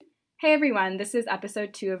Hey everyone, this is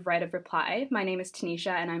episode 2 of Right of Reply. My name is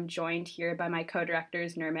Tanisha and I'm joined here by my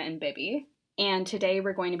co-directors Nirmit and Bibi. And today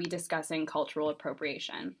we're going to be discussing cultural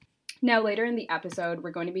appropriation. Now later in the episode, we're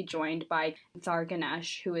going to be joined by Thar,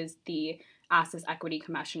 who is the Access Equity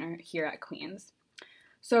Commissioner here at Queen's.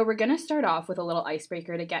 So we're going to start off with a little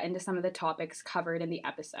icebreaker to get into some of the topics covered in the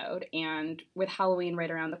episode. And with Halloween right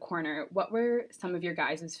around the corner, what were some of your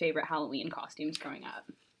guys' favorite Halloween costumes growing up?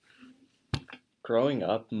 Growing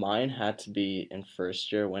up, mine had to be in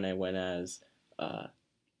first year when I went as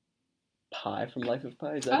Pi from Life of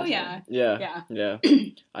Pi. Is that Oh, his yeah. name?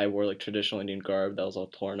 Yeah. I wore like traditional Indian garb that was all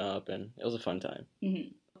torn up, and it was a fun time. Mm-hmm.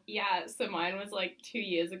 Yeah, so mine was like 2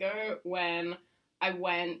 years ago when I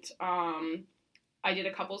went, I did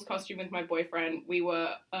a couple's costume with my boyfriend. We were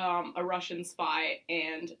a Russian spy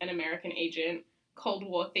and an American agent, Cold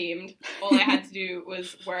War themed. All I had to do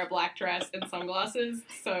was wear a black dress and sunglasses,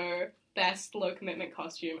 so best low commitment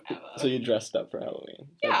costume ever. So you dressed up for Halloween?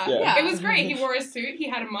 Yeah. It was great. He wore a suit, he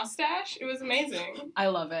had a mustache, it was amazing. I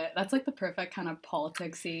love it. That's like the perfect kind of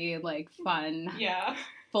politicsy, like fun, Yeah.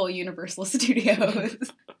 full Universal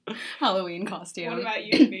Studios Halloween costume. What about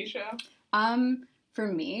you, Tanisha? For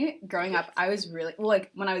me, growing up, I was really,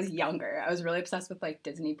 when I was younger, I was really obsessed with, like,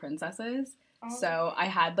 Disney princesses. Oh. So I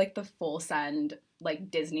had, like, the full send,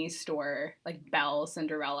 like, Disney store, like, Belle,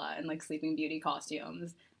 Cinderella, and, like, Sleeping Beauty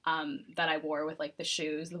costumes that I wore with, like, the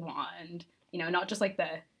shoes, the wand, you know, not just, like, the,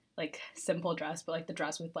 like, simple dress, but, like, the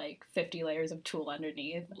dress with, like, 50 layers of tulle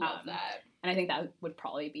underneath. Love that. And I think that would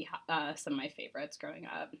probably be some of my favorites growing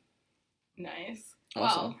up. Nice.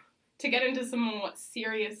 Awesome. Well, to get into some more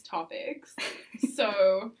serious topics,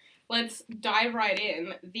 so let's dive right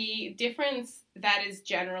in. The difference that is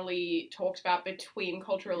generally talked about between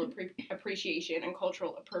cultural appreciation and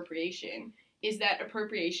cultural appropriation is that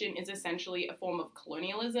appropriation is essentially a form of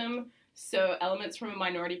colonialism. So elements from a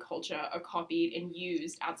minority culture are copied and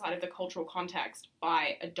used outside of the cultural context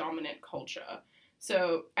by a dominant culture.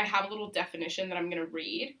 So I have a little definition that I'm going to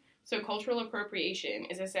read. So cultural appropriation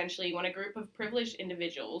is essentially when a group of privileged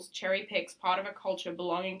individuals cherry picks part of a culture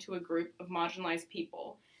belonging to a group of marginalized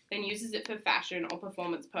people, then uses it for fashion or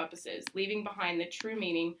performance purposes, leaving behind the true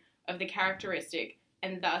meaning of the characteristic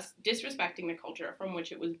and thus disrespecting the culture from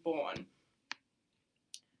which it was born.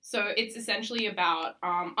 So it's essentially about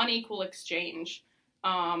unequal exchange,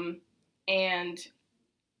 and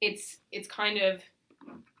it's kind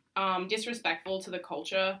of disrespectful to the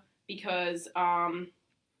culture because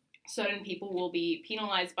certain people will be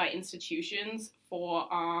penalized by institutions for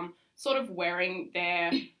sort of wearing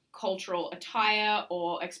their cultural attire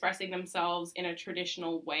or expressing themselves in a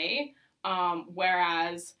traditional way,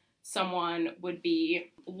 whereas someone would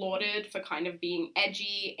be lauded for kind of being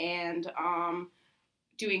edgy and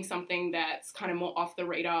doing something that's kind of more off the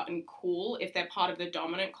radar and cool if they're part of the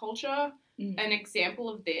dominant culture. Mm-hmm. An example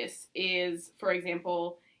of this is, for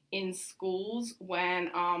example, in schools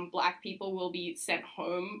when Black people will be sent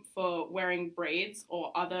home for wearing braids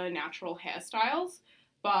or other natural hairstyles.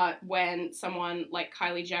 But when someone like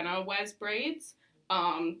Kylie Jenner wears braids,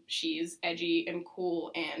 she's edgy and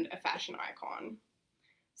cool and a fashion icon.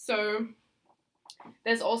 So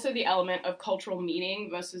there's also the element of cultural meaning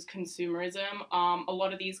versus consumerism. A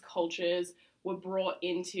lot of these cultures were brought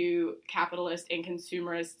into capitalist and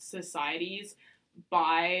consumerist societies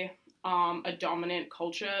by a dominant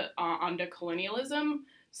culture under colonialism.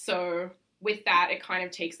 So with that, it kind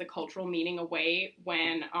of takes the cultural meaning away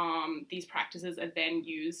when these practices are then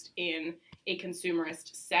used in a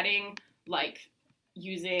consumerist setting, like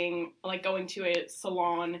going to a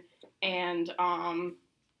salon and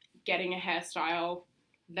getting a hairstyle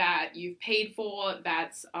that you've paid for,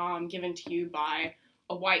 that's given to you by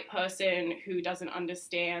a white person who doesn't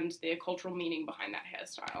understand the cultural meaning behind that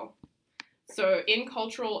hairstyle. So in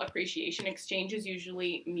cultural appreciation, exchange is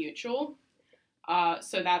usually mutual.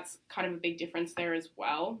 So that's kind of a big difference there as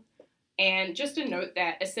well. And just to note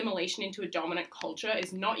that assimilation into a dominant culture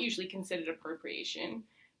is not usually considered appropriation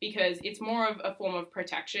because it's more of a form of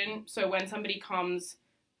protection. So when somebody comes,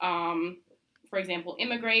 for example,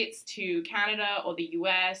 immigrates to Canada or the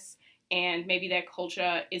US, and maybe their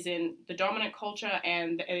culture isn't the dominant culture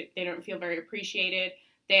and they don't feel very appreciated,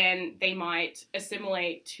 then they might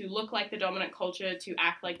assimilate to look like the dominant culture, to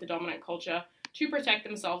act like the dominant culture, to protect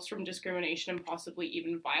themselves from discrimination and possibly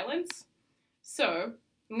even violence. So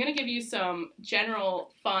I'm going to give you some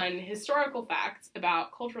general fun historical facts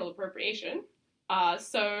about cultural appropriation.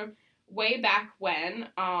 So way back when,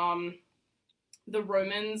 the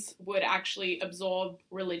Romans would actually absorb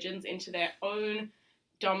religions into their own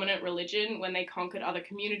dominant religion when they conquered other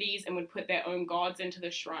communities and would put their own gods into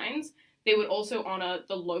the shrines. they would also honor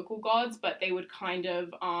the local gods, but they would kind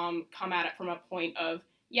of come at it from a point of,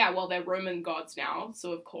 yeah, well, they're Roman gods now,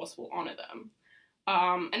 so of course we'll honor them.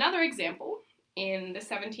 Another example, in the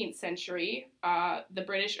 17th century, the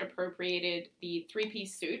British appropriated the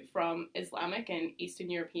three-piece suit from Islamic and Eastern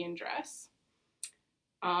European dress.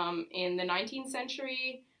 In the 19th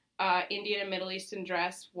century, Indian and Middle Eastern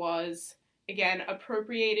dress was, again,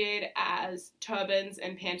 appropriated as turbans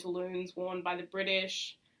and pantaloons worn by the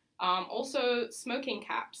British. Also, smoking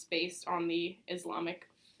caps based on the Islamic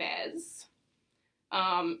fez.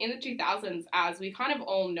 In the 2000s, as we kind of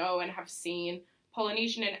all know and have seen,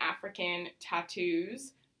 Polynesian and African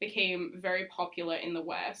tattoos became very popular in the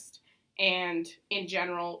West, and in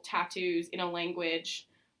general, tattoos in a language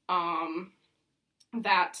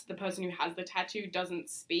that the person who has the tattoo doesn't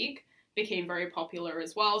speak became very popular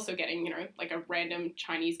as well. So getting, like a random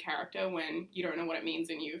Chinese character when you don't know what it means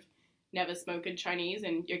and you've never spoken Chinese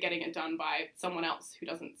and you're getting it done by someone else who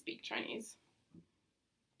doesn't speak Chinese.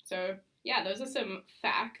 So yeah, those are some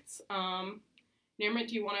facts. Nirmit,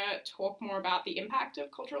 do you want to talk more about the impact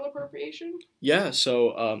of cultural appropriation? Yeah,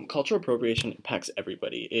 so cultural appropriation impacts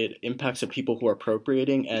everybody. It impacts the people who are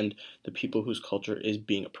appropriating and the people whose culture is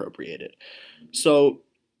being appropriated. So,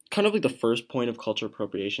 kind of like the first point of cultural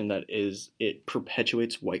appropriation, that is, it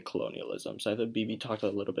perpetuates white colonialism. So I thought Bibi talked a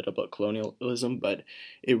little bit about colonialism, but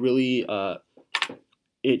it really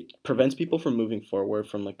it prevents people from moving forward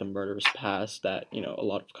from like the murderous past that a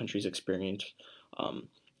lot of countries experience.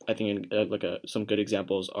 I think some good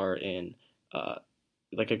examples are in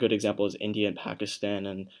like a good example is India and Pakistan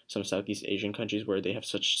and some Southeast Asian countries where they have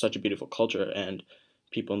such a beautiful culture, and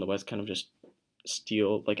people in the West kind of just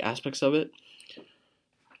steal like aspects of it.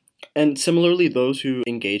 And similarly, those who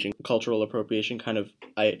engage in cultural appropriation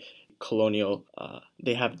colonial,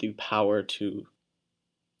 they have the power to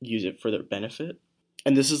use it for their benefit.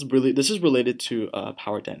 And this is related to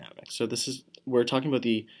power dynamics. So we're talking about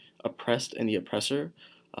the oppressed and the oppressor.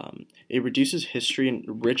 It reduces history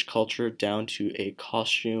and rich culture down to a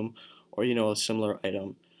costume or a similar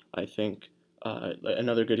item. I think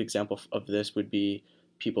another good example of this would be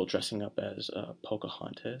people dressing up as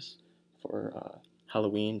Pocahontas for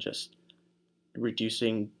Halloween, just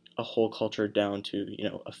reducing a whole culture down to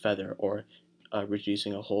a feather, or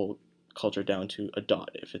reducing a whole culture down to a dot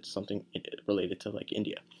if it's something related to like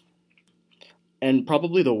India. And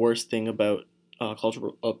probably the worst thing about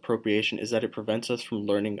cultural appropriation is that it prevents us from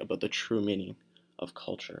learning about the true meaning of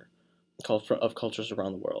of cultures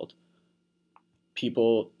around the world.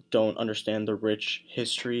 People don't understand the rich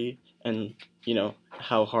history and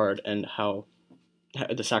how hard and how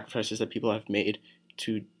the sacrifices that people have made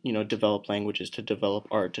to develop languages, to develop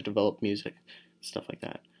art, to develop music, stuff like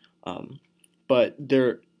that. But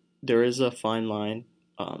there is a fine line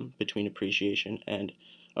between appreciation and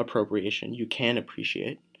appropriation. You can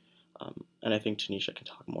appreciate, and I think Tanisha can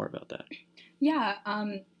talk more about that. Yeah.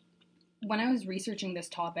 When I was researching this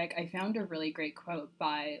topic, I found a really great quote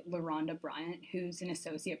by LaRhonda Bryant, who's an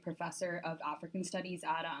associate professor of African studies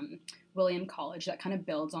at William College, that kind of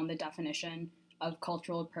builds on the definition of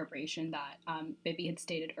cultural appropriation that Bibi had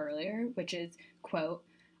stated earlier, which is, quote,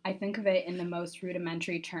 "I think of it in the most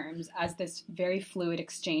rudimentary terms as this very fluid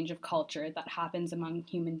exchange of culture that happens among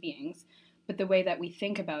human beings. But the way that we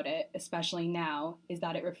think about it, especially now, is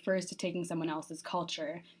that it refers to taking someone else's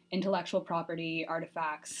culture, intellectual property,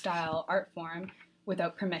 artifacts, style, art form,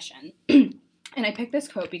 without permission." And I picked this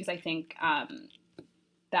quote because I think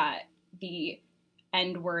that the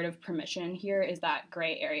end word of permission here is that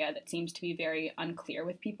gray area that seems to be very unclear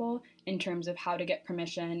with people in terms of how to get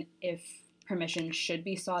permission, if permission should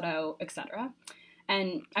be sought out, etc.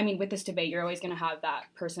 And I mean, with this debate, you're always going to have that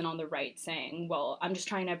person on the right saying, well, I'm just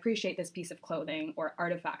trying to appreciate this piece of clothing or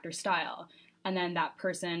artifact or style. And then that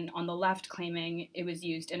person on the left claiming it was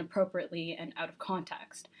used inappropriately and out of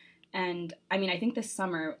context. And I mean, I think this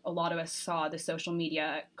summer, a lot of us saw the social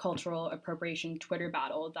media cultural appropriation Twitter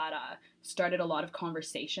battle that started a lot of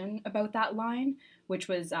conversation about that line, which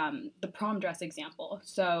was the prom dress example.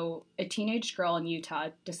 So a teenage girl in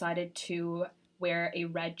Utah decided to wear a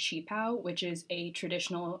red qipao, which is a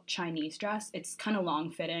traditional Chinese dress. It's kind of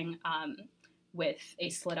long-fitting with a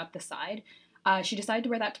slit up the side. She decided to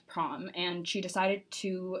wear that to prom, and she decided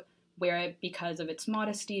to wear it because of its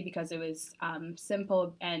modesty, because it was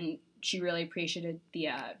simple, and she really appreciated the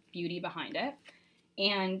beauty behind it.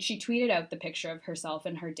 And she tweeted out the picture of herself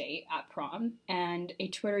and her date at prom, and a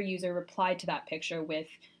Twitter user replied to that picture with,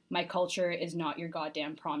 "My culture is not your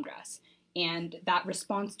goddamn prom dress." And that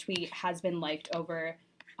response tweet has been liked over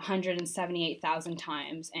 178,000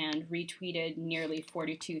 times and retweeted nearly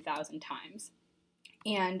 42,000 times.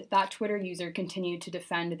 And that Twitter user continued to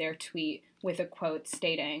defend their tweet with a quote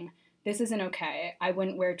stating, "This isn't okay. I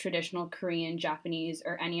wouldn't wear traditional Korean, Japanese,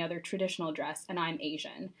 or any other traditional dress, and I'm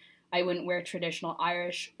Asian. I wouldn't wear traditional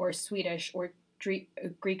Irish or Swedish or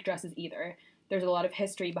Greek dresses either. There's a lot of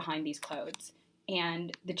history behind these clothes."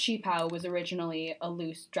 And the qipao was originally a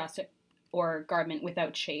loose dress or garment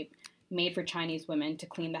without shape, made for Chinese women to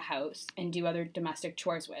clean the house and do other domestic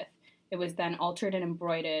chores with. It was then altered and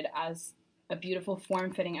embroidered as a beautiful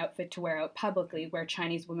form-fitting outfit to wear out publicly, where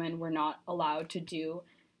Chinese women were not allowed to do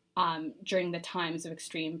during the times of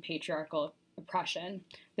extreme patriarchal oppression.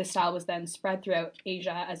 The style was then spread throughout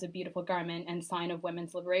Asia as a beautiful garment and sign of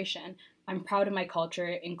women's liberation. I'm proud of my culture,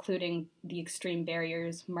 including the extreme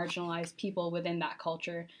barriers marginalized people within that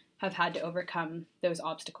culture have had to overcome those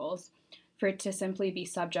obstacles. For it to simply be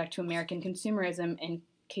subject to American consumerism and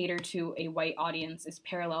cater to a white audience is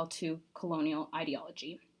parallel to colonial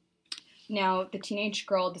ideology. Now, the teenage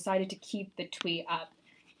girl decided to keep the tweet up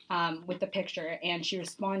with the picture, and she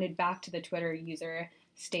responded back to the Twitter user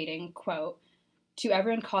stating, quote, "To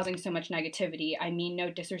everyone causing so much negativity, I mean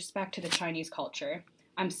no disrespect to the Chinese culture.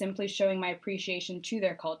 I'm simply showing my appreciation to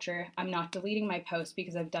their culture. I'm not deleting my post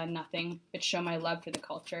because I've done nothing but show my love for the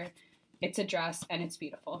culture. It's a dress and it's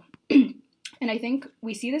beautiful." And I think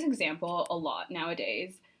we see this example a lot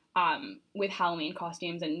nowadays with Halloween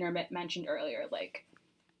costumes, and Nirmit mentioned earlier, like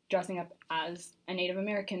dressing up as a Native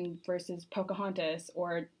American versus Pocahontas,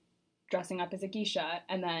 or dressing up as a geisha.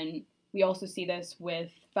 And then we also see this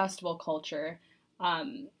with festival culture,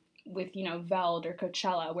 with, Veld or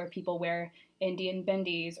Coachella, where people wear Indian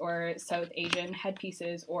bindis or South Asian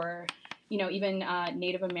headpieces, or, even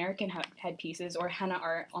Native American headpieces or henna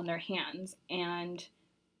art on their hands. And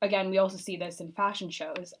again, we also see this in fashion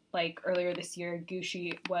shows. Like earlier this year,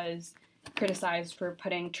 Gucci was criticized for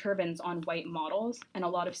putting turbans on white models, and a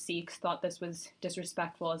lot of Sikhs thought this was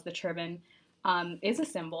disrespectful, as the turban is a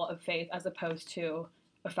symbol of faith as opposed to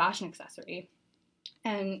a fashion accessory.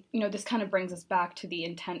 And, this kind of brings us back to the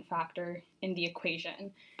intent factor in the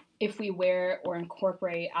equation. If we wear or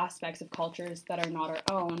incorporate aspects of cultures that are not our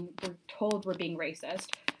own, we're told we're being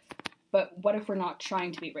racist. But what if we're not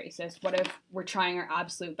trying to be racist? What if we're trying our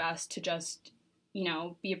absolute best to just,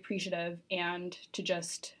 be appreciative, and to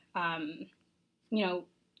just,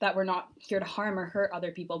 that we're not here to harm or hurt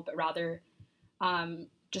other people, but rather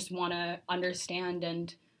just want to understand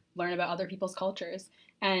and learn about other people's cultures.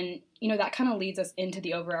 And, that kind of leads us into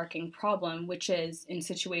the overarching problem, which is in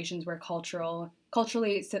situations where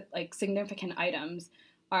culturally significant items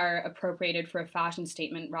are appropriated for a fashion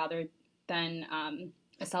statement rather than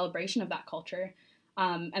a celebration of that culture.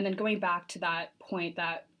 And then going back to that point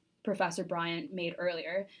that Professor Bryant made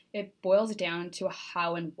earlier, it boils down to a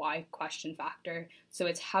how and why question factor. So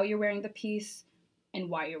it's how you're wearing the piece and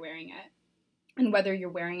why you're wearing it, and whether you're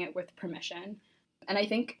wearing it with permission. And I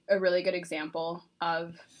think a really good example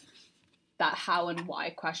of that how and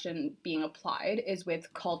why question being applied is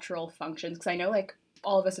with cultural functions, because I know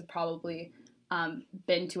all of us have probably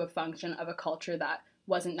been to a function of a culture that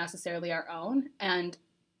wasn't necessarily our own, and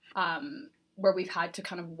where we've had to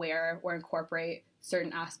kind of wear or incorporate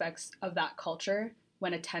certain aspects of that culture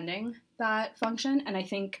when attending that function. And I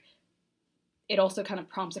think it also kind of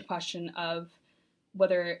prompts a question of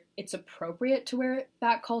whether it's appropriate to wear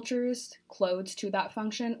that culture's clothes to that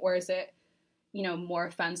function, or is it, more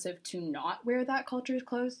offensive to not wear that culture's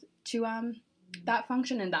clothes to that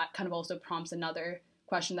function. And that kind of also prompts another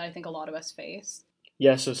question that I think a lot of us face.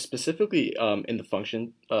 Yeah, so specifically in the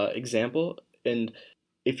function example, and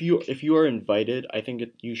if you are invited, I think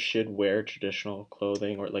you should wear traditional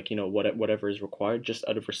clothing, or whatever is required, just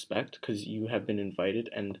out of respect, because you have been invited,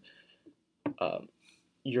 and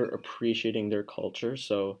you're appreciating their culture.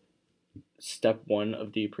 So step one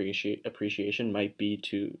of the appreciation might be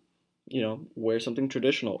to wear something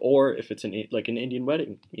traditional, or if it's an Indian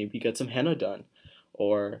wedding, maybe get some henna done,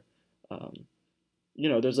 or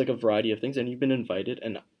there's a variety of things, and you've been invited,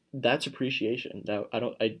 and that's appreciation. That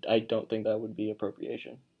I don't think that would be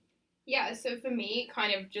appropriation. Yeah, so for me,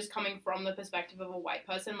 kind of just coming from the perspective of a white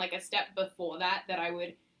person, a step before that I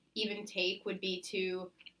would even take would be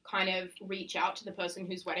to kind of reach out to the person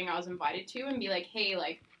whose wedding I was invited to and be like, hey,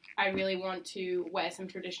 I really want to wear some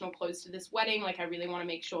traditional clothes to this wedding. I really want to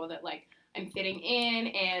make sure that, I'm fitting in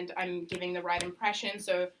and I'm giving the right impression.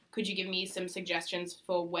 So could you give me some suggestions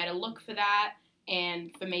for where to look for that,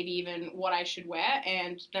 and for maybe even what I should wear?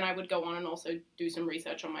 And then I would go on and also do some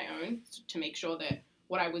research on my own to make sure that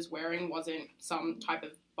what I was wearing wasn't some type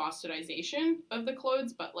of bastardization of the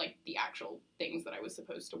clothes, but the actual things that I was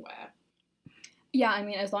supposed to wear. Yeah, I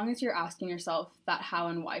mean, as long as you're asking yourself that how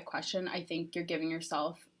and why question, I think you're giving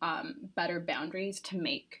yourself better boundaries to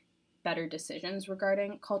make better decisions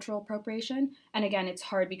regarding cultural appropriation. And again, it's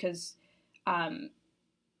hard because um,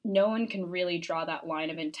 no one can really draw that line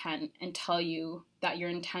of intent and tell you that your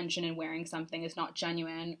intention in wearing something is not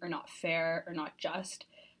genuine or not fair or not just.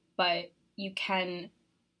 But you can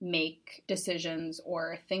make decisions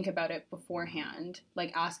or think about it beforehand,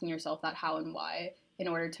 like asking yourself that how and why in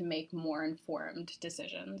order to make more informed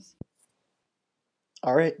decisions.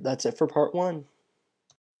 All right, that's it for part one.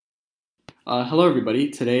 Hello, everybody.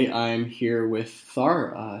 Today I'm here with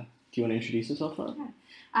Thar. Do you want to introduce yourself, Thar?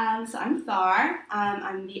 Yeah. So I'm Thar.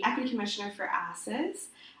 I'm the Equity Commissioner for ASSES.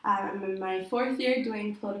 I'm in my fourth year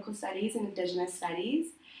doing political studies and Indigenous studies.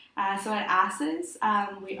 So at ASSES,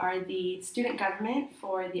 we are the student government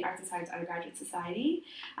for the Arts and Science Undergraduate Society.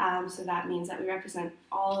 So that means that we represent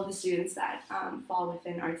all of the students that fall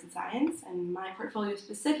within arts and science. And my portfolio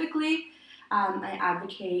specifically, I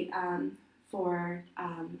advocate for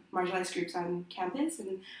marginalized groups on campus,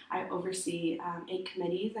 and I oversee 8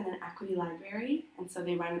 committees and an equity library, and so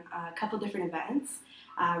they run a couple different events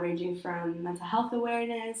ranging from mental health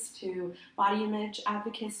awareness to body image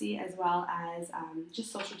advocacy, as well as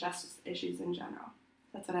just social justice issues in general.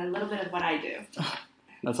 That's a little bit of what I do.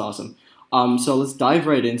 That's awesome. So let's dive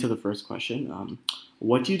right into the first question.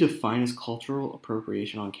 What do you define as cultural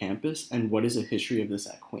appropriation on campus, and what is the history of this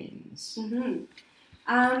at Queen's? Mm-hmm.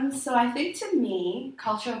 So I think to me,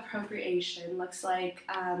 cultural appropriation looks like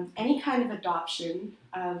any kind of adoption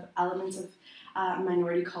of elements of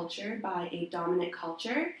minority culture by a dominant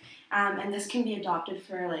culture, and this can be adopted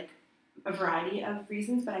for like a variety of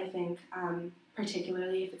reasons. But I think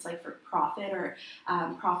particularly if it's like for profit or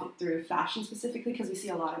profit through fashion specifically, because we see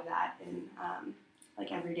a lot of that in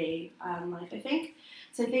like everyday life, I think.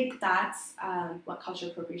 So I think that's what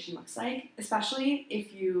cultural appropriation looks like, especially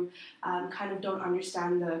if you kind of don't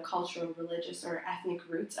understand the cultural, religious, or ethnic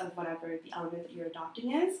roots of whatever the element that you're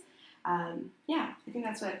adopting is. Yeah, I think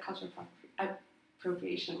that's what cultural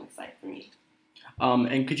appropriation looks like for me.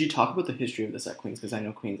 And could you talk about the history of this at Queen's? Because I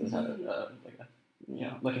know Queen's has had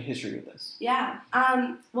like a history with this. Yeah.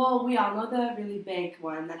 Well, we all know the really big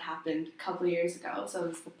one that happened a couple years ago. So it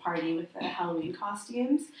was the party with the Halloween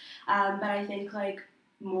costumes. But I think like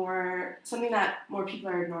something that more people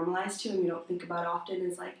are normalized to and we don't think about often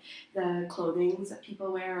is like the clothings that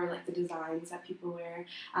people wear or like the designs that people wear.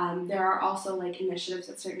 There are also like initiatives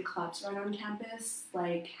that certain clubs run on campus,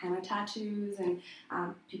 like henna tattoos, and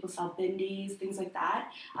people sell bindies, things like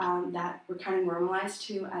that, that we're kind of normalized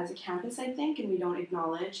to as a campus, I think, and we don't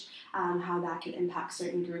acknowledge how that could impact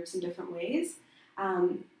certain groups in different ways.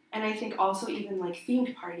 And I think also even like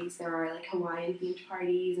themed parties, there are like Hawaiian themed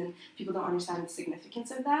parties, and people don't understand the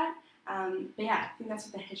significance of that. But yeah, I think that's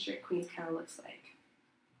what the history of Queens kind of looks like.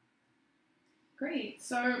 Great.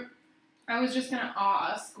 So I was just going to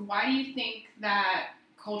ask, why do you think that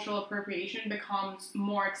cultural appropriation becomes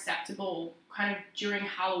more acceptable kind of during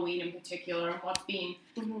Halloween in particular, and what's been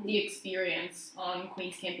the experience on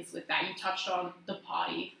Queen's campus with that? You touched on the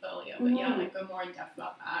party earlier, but yeah, like go more in depth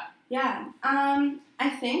about that. Yeah, I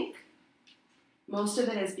think most of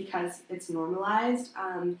it is because it's normalized.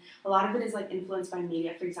 A lot of it is like influenced by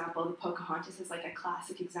media. For example, the Pocahontas is like a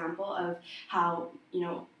classic example of how,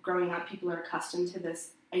 growing up, people are accustomed to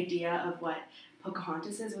this idea of what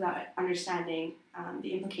Pocahontas is without understanding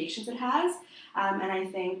the implications it has. And I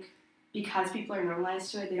think because people are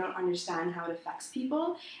normalized to it, they don't understand how it affects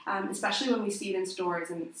people, especially when we see it in stores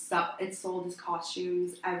and it's sold as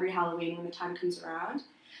costumes every Halloween when the time comes around.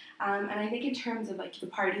 And I think in terms of like the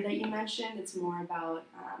party that you mentioned, it's more about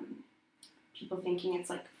people thinking it's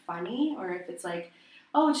like funny, or if it's like,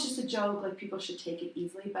 oh, it's just a joke, like people should take it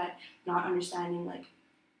easily, but not understanding like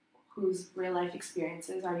whose real life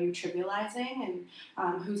experiences are you trivializing,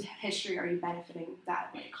 and whose history are you benefiting that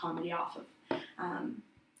like comedy off of.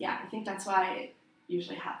 Yeah, I think that's why it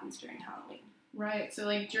usually happens during Halloween. Right. So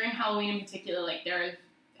like during Halloween in particular, like there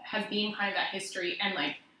has been kind of that history, and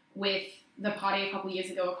like with the party a couple years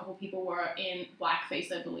ago, a couple people were in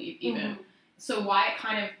blackface, I believe, even. So why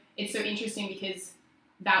it's so interesting because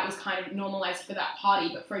that was kind of normalized for that party.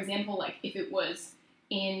 But for example, like if it was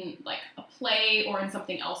in like a play or in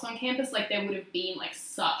something else on campus, like there would have been like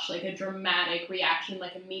such like a dramatic reaction,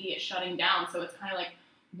 like immediate shutting down. So it's kind of like,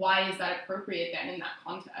 why is that appropriate then in that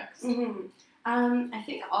context? I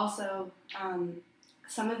think also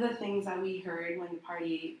some of the things that we heard when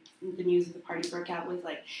the news of the party broke out was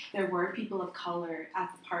like there were people of color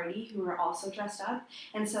at the party who were also dressed up,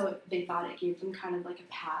 and so they thought it gave them kind of like a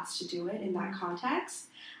pass to do it in that context.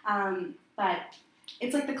 But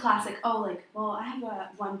it's like the classic, oh, like, well, I have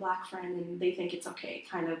one black friend and they think it's okay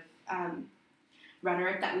kind of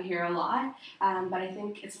rhetoric that we hear a lot. But I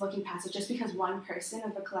think it's looking past it. Just because one person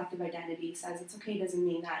of a collective identity says it's okay doesn't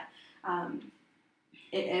mean that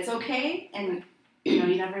it is okay. And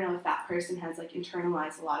you never know if that person has like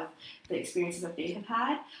internalized a lot of the experiences that they have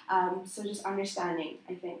had. So just understanding,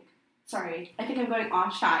 I think. Sorry, I think I'm going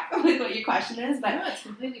off track with what your question is, but no, it's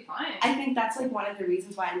completely fine. I think that's like one of the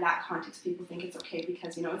reasons why in that context people think it's okay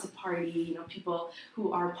because it's a party. People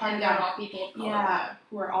who are part of there that, are people of color. yeah,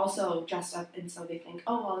 who are also dressed up, and so they think,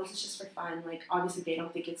 oh well, this is just for fun. Like obviously they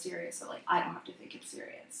don't think it's serious, so like I don't have to think it's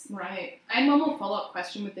serious. Right. I had one more follow-up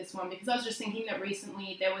question with this one because I was just thinking that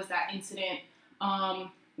recently there was that incident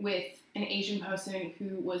with an Asian person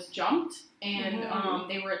who was jumped and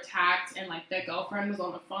they were attacked and like their girlfriend was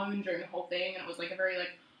on the phone during the whole thing and it was like a very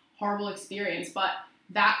like horrible experience. But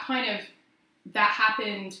that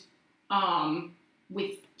happened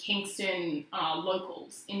with Kingston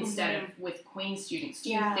locals instead of with Queen's students. Do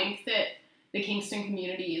you think that the Kingston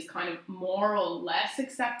community is kind of more or less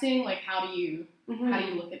accepting? Like how do you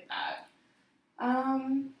look at that?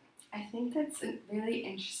 I think that's a really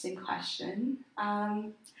interesting question.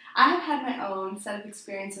 I have had my own set of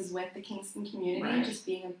experiences with the Kingston community, just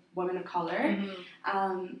being a woman of color.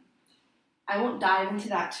 I won't dive into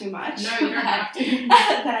that too much. No, you don't have to.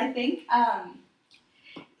 But I think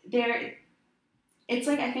it's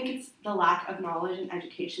like, I think it's the lack of knowledge and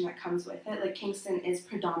education that comes with it. Like Kingston is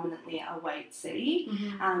predominantly a white city,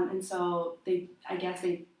 and so I guess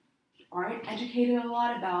they aren't educated a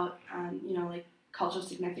lot about, like cultural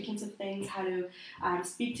significance of things, how to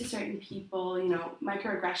speak to certain people.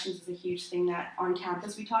 Microaggressions is a huge thing that on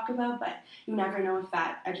campus we talk about, but you never know if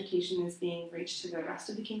that education is being reached to the rest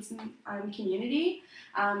of the Kingston community.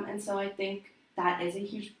 And so I think that is a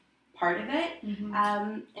huge part of it.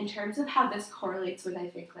 In terms of how this correlates with, I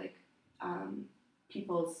think, like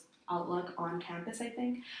people's outlook on campus, I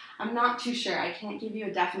think. I'm not too sure. I can't give you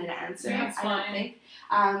a definite answer. That's I don't think.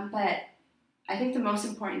 But I think the most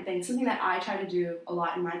important thing, something that I try to do a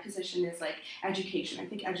lot in my position is like education. I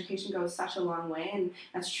think education goes such a long way, and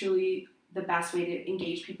that's truly the best way to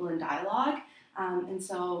engage people in dialogue. And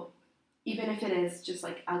so even if it is just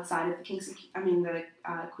like outside of the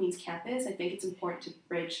Queen's campus, I think it's important to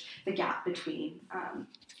bridge the gap between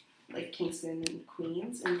like Kingston and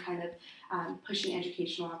Queens and kind of pushing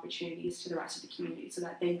educational opportunities to the rest of the community so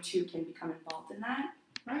that they too can become involved in that.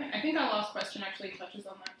 Right. I think our last question actually touches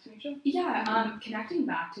on that, Tanisha. Yeah, connecting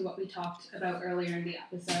back to what we talked about earlier in the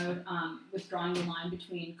episode, with drawing the line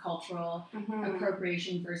between cultural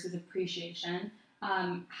appropriation versus appreciation,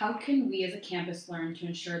 how can we as a campus learn to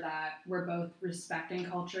ensure that we're both respecting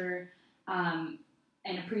culture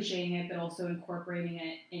and appreciating it, but also incorporating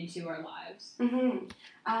it into our lives?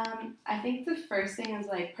 I think the first thing is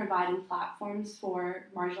like providing platforms for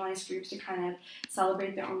marginalized groups to kind of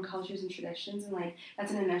celebrate their own cultures and traditions, and like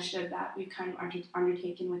that's an initiative that we've kind of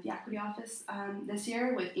undertaken with the Equity Office this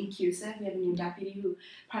year with Inclusive. We have a new deputy who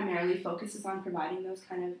primarily focuses on providing those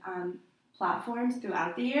kind of platforms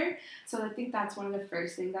throughout the year. So I think that's one of the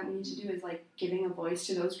first things that we need to do is like giving a voice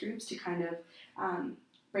to those groups to kind of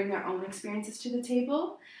bring their own experiences to the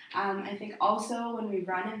table. I think also when we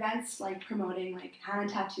run events like promoting like henna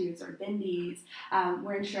tattoos or bindis,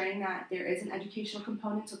 we're ensuring that there is an educational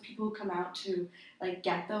component so people who come out to like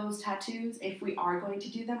get those tattoos, if we are going to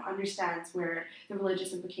do them, understands where the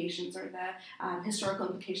religious implications or the historical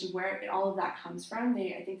implications, where all of that comes from.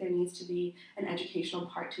 I think there needs to be an educational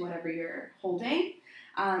part to whatever you're holding.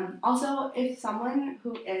 Also, if someone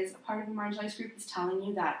who is a part of a marginalized group is telling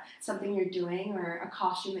you that something you're doing or a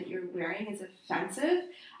costume that you're wearing is offensive,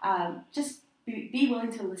 just be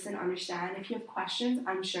willing to listen, understand. If you have questions,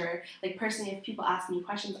 I'm sure, like personally, if people ask me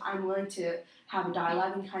questions, I'm willing to have a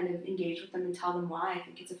dialogue and kind of engage with them and tell them why I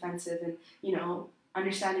think it's offensive and,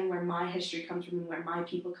 understanding where my history comes from and where my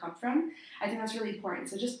people come from. I think that's really important.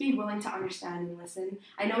 So just be willing to understand and listen.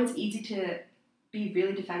 I know it's easy to be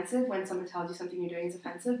really defensive when someone tells you something you're doing is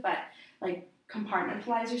offensive, but like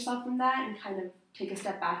compartmentalize yourself from that and kind of take a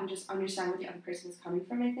step back and just understand where the other person is coming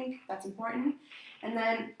from. I think that's important. And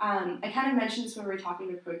then I kind of mentioned this when we were talking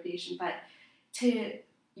about appropriation, but to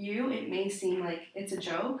you it may seem like it's a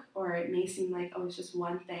joke or it may seem like, oh, it's just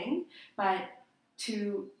one thing, but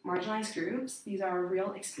to marginalized groups, these are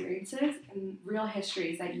real experiences and real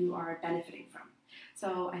histories that you are benefiting from.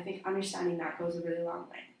 So I think understanding that goes a really long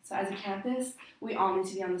way. So as a campus, we all need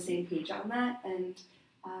to be on the same page on that. And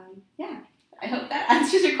I hope that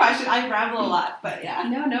answers your question. I ramble a lot, but yeah.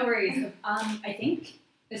 No worries. I think,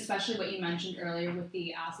 especially what you mentioned earlier with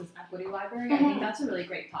the Access Equity Library, I think that's a really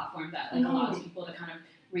great platform that allows people to kind of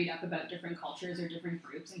read up about different cultures or different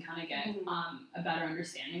groups and kind of get a better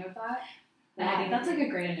understanding of that. And Yeah. I think that's like a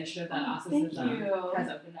great initiative that Thank Ostracism you. has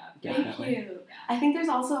opened up. Thank you. I think there's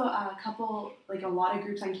also a couple, like a lot of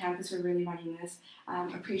groups on campus who are really running this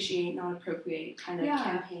appreciate, not appropriate kind of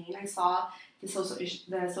campaign. I saw the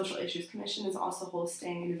Social Issues Commission is also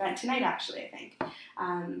hosting an event tonight, actually, I think,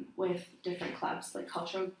 with different clubs, like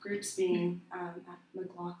cultural groups being at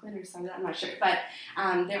McLaughlin or something, I'm not sure. But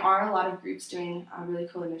there are a lot of groups doing really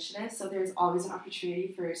cool initiatives, so there's always an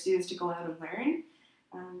opportunity for students to go out and learn.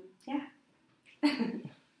 Yeah.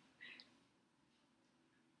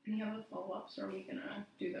 Any other follow-ups, or are we gonna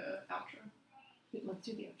do the outro? Let's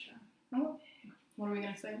do the outro. Oh, what are we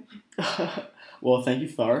gonna say? Well, thank you,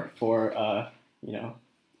 Thar, for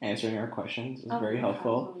answering our questions. It was very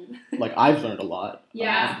helpful. Like, I've learned a lot.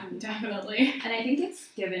 Yeah, definitely. And I think it's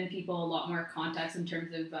given people a lot more context in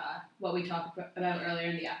terms of what we talked about earlier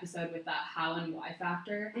in the episode with that how and why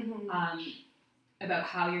factor, about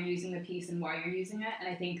how you're using the piece and why you're using it. And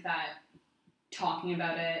I think that talking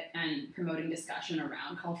about it and promoting discussion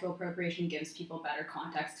around cultural appropriation gives people better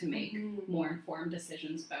context to make more informed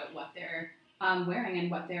decisions about what they're wearing and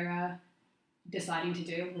what they're deciding to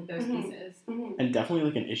do with those pieces. And definitely,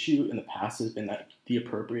 like, an issue in the past has been that the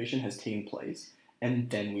appropriation has taken place, and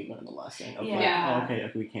then we learn the lesson of okay,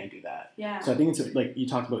 we can't do that. Yeah. So I think it's like you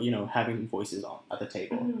talked about, having voices at the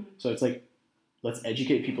table. So it's like, let's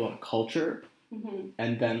educate people on culture,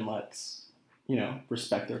 and then let's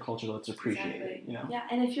respect their culture. Let's appreciate it. Yeah,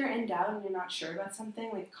 and if you're in doubt and you're not sure about something,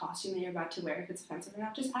 like a costume that you're about to wear, if it's offensive or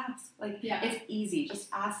not, just ask. Like, it's easy. Just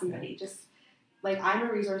ask somebody. Just, like, I'm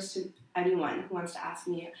a resource to anyone who wants to ask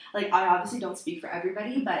me. Like, I obviously don't speak for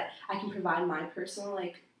everybody, but I can provide my personal,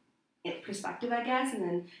 like, perspective, I guess, and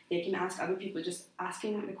then they can ask other people. Just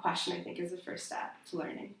asking the question, I think, is the first step to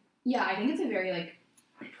learning. Yeah, I think it's a very, like,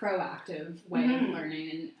 proactive way of learning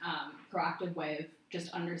and proactive way of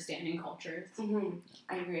just understanding cultures.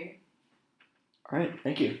 I agree. All right,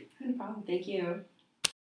 thank you. No problem. Thank you.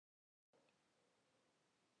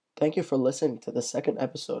 Thank you for listening to the second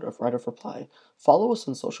episode of Right of Reply. Follow us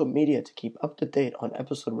on social media to keep up to date on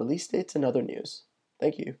episode release dates and other news.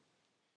 Thank you.